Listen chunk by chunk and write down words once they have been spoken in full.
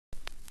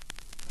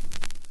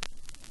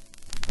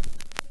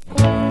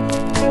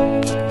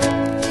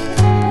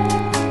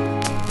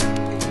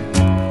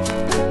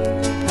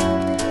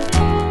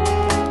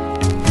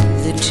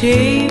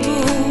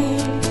table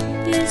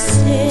is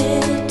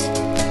set,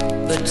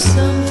 but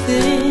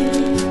something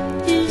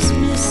is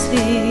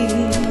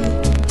missing.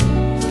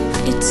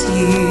 It's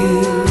you,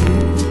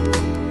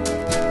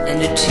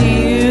 and a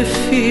tear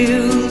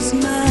fills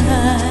my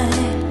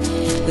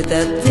eye.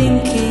 Without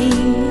thinking,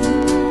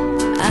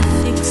 I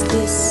fix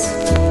this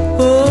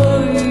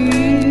for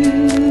you.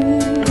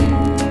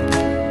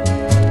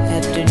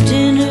 After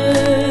dinner,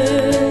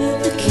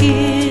 the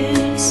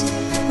kids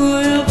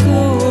will go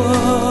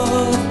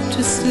off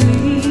to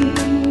sleep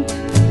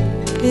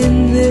in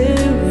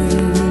their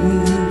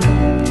room.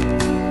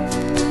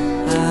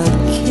 I'll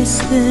kiss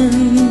them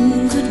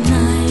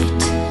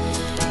goodnight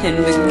and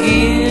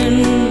begin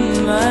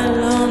my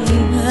long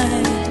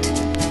night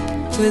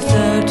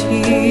without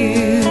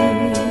you.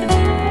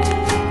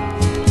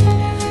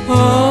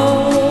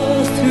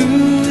 All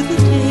through the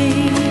day,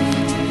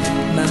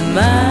 my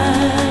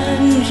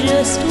mind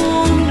just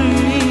won't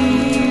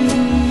leave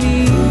me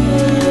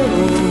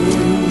alone.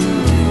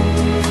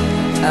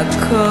 I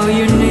call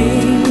your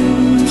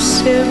name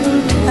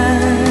several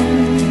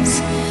times,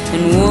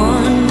 and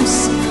once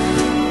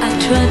I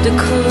tried to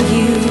call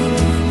you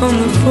on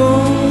the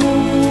phone,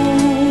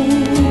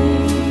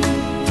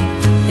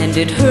 and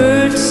it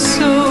hurts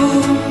so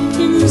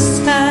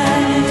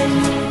inside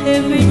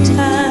every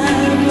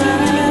time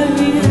I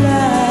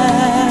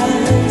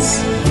realize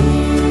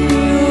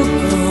you're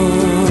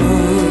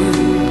gone.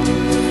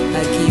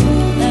 I keep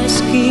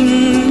asking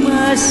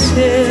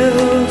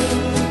myself,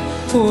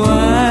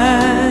 why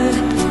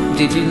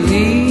did you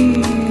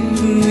leave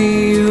me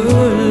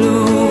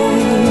alone?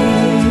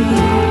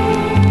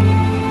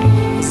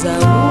 As I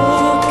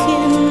walk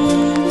in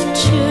the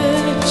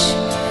church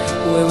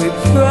where we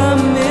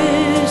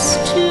promised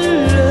to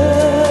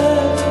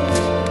love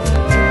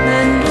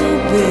and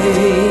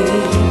obey,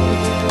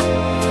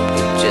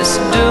 it just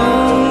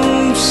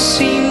don't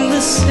seem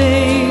the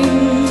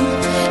same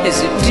as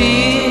it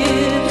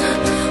did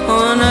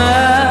on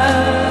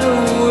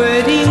our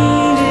wedding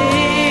day.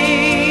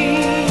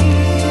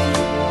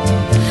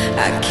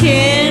 I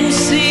can't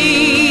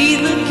see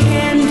the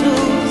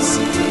candles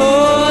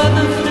or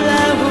the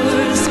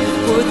flowers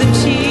or the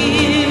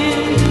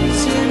tears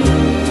in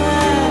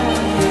my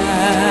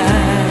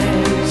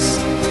eyes,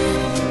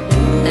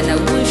 and I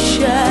wish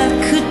I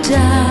could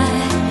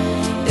die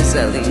as I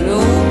lean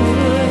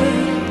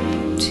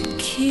over to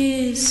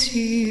kiss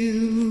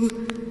you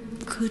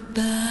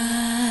goodbye.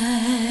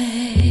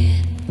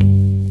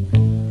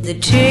 The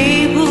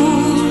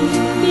table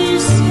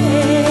is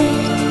set,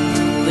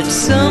 but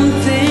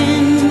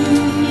something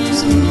is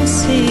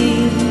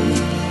missing.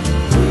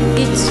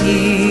 It's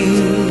you.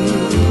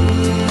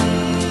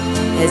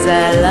 As I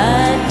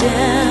lie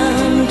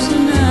down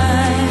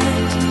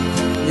tonight,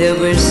 there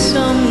was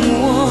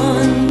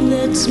someone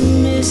that's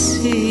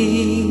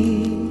missing.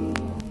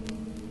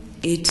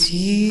 It's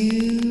you.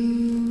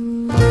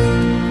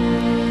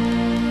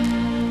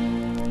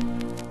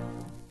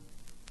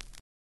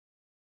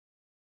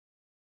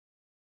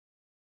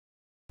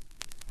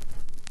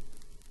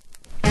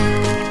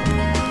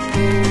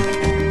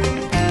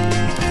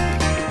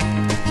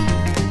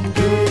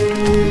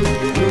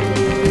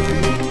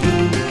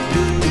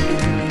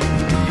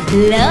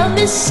 Love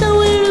is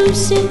so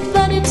elusive,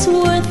 but it's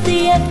worth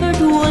the effort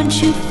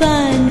once you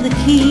find the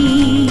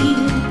key.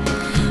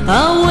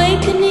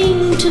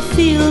 Awakening to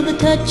feel the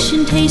touch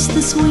and taste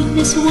the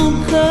sweetness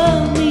won't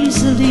come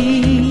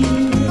easily.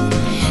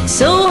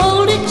 So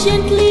hold it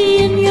gently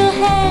in your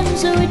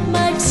hands, or it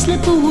might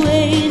slip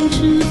away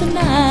into the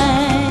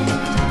night.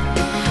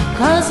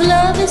 'Cause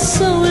love is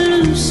so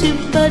elusive,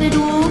 but it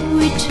won't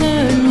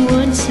return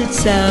once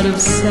it's out of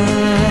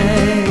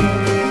sight.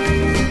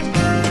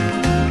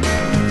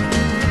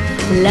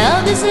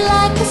 Love is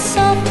like a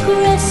soft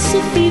caress,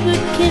 a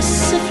fevered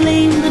kiss, a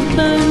flame that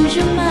burns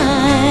your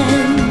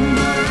mind,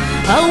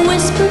 a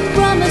whispered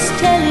promise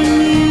telling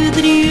you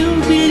that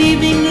you'll be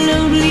leaving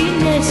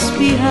loneliness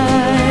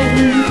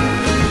behind.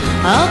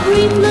 A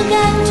brief look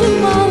at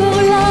tomorrow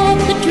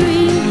like a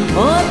dream,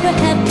 or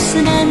perhaps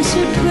an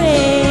answered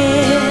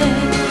prayer.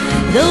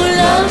 Though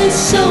love is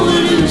so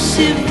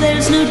elusive,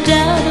 there's no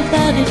doubt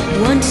about it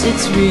once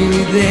it's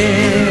really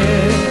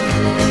there.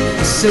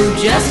 So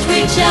just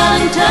reach out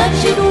and touch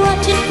it,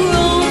 watch it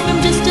grow from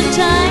just a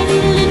tiny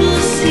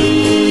little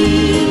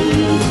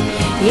seed.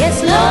 Yes,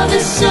 love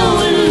is so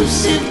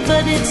elusive,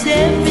 but it's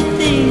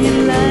everything in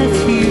life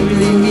you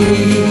really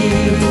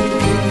need.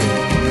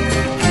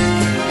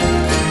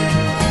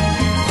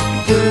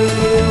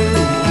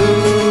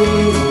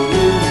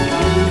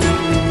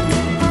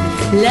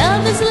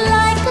 Love is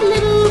like a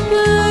little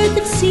bird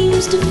that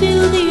seems to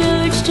feel the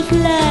urge to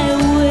fly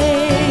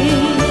away,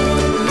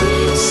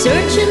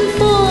 searching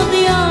for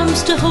the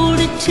arms to hold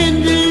it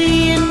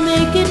tenderly and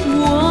make it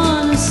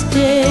wanna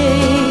stay.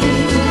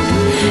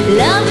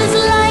 Love is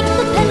like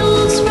the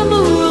petals from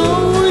a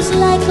rose,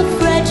 like a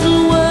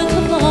fragile work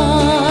of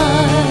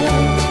art.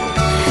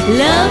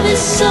 Love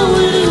is so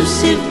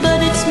elusive, but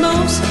it's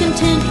most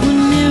content when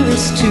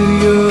nearest to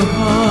your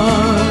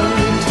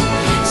heart.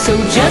 So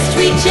just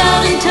reach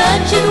out and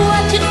touch it,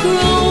 watch it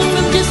grow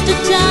from just a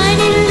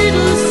tiny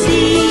little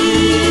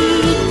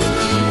seed.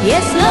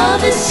 Yes,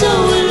 love is so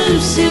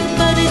elusive,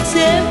 but it's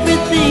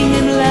everything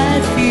in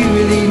life you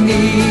really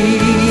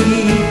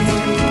need.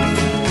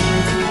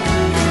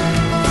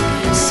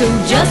 So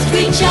just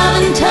reach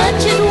out and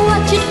touch it,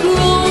 watch it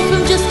grow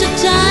from just a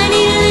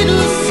tiny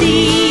little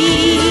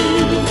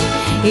seed.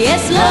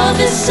 Yes, love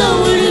is so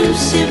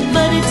elusive,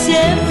 but it's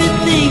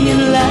everything in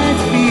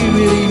life you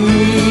really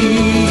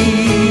need.